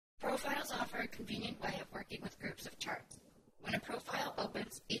Profiles offer a convenient way of working with groups of charts. When a profile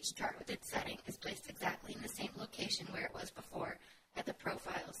opens, each chart with its setting is placed exactly in the same location where it was before at the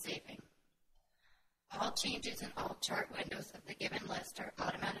profile saving. All changes in all chart windows of the given list are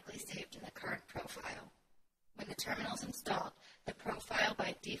automatically saved in the current profile. When the terminal is installed, the profile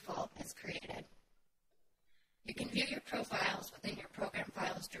by default is created. You can view your profiles within your Program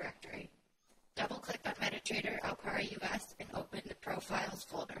Files directory. Double-click on MetaTrader Alpara US and open the Profiles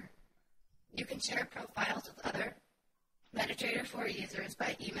folder. You can share profiles with other MetaTrader 4 users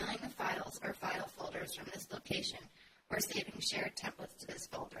by emailing the files or file folders from this location or saving shared templates to this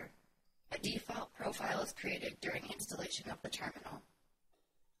folder. A default profile is created during installation of the terminal.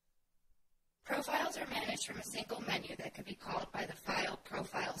 Profiles are managed from a single menu that can be called by the File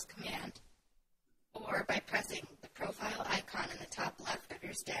Profiles command or by pressing the profile icon in the top left of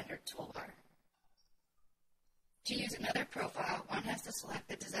your standard toolbar. To use another profile, one has to select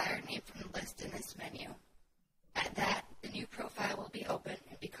the desired name from the list in this menu. At that, the new profile will be open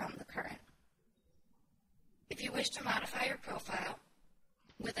and become the current. If you wish to modify your profile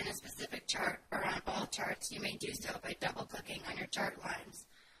within a specific chart or on all charts, you may do so by double-clicking on your chart lines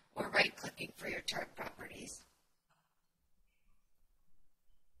or right-clicking for your chart properties.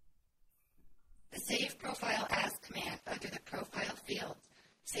 The Save Profile As command under the Profile field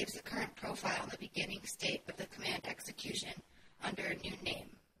saves the current profile in the beginning state of the command execution under a new name.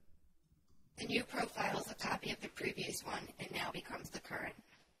 The new profile is a copy of the previous one and now becomes the current.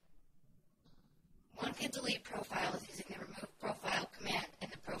 One can delete profiles using the Remove Profile command in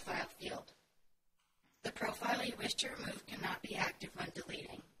the Profile field. The profile you wish to remove cannot be active when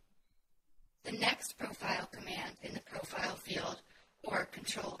deleting. The Next Profile command in the Profile field, or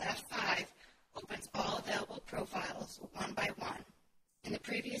Control F5, opens all available profiles one by one. In the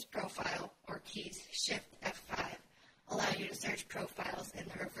previous profile, or keys Shift F5, allow you to search profiles in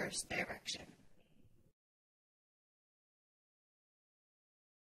the reverse direction.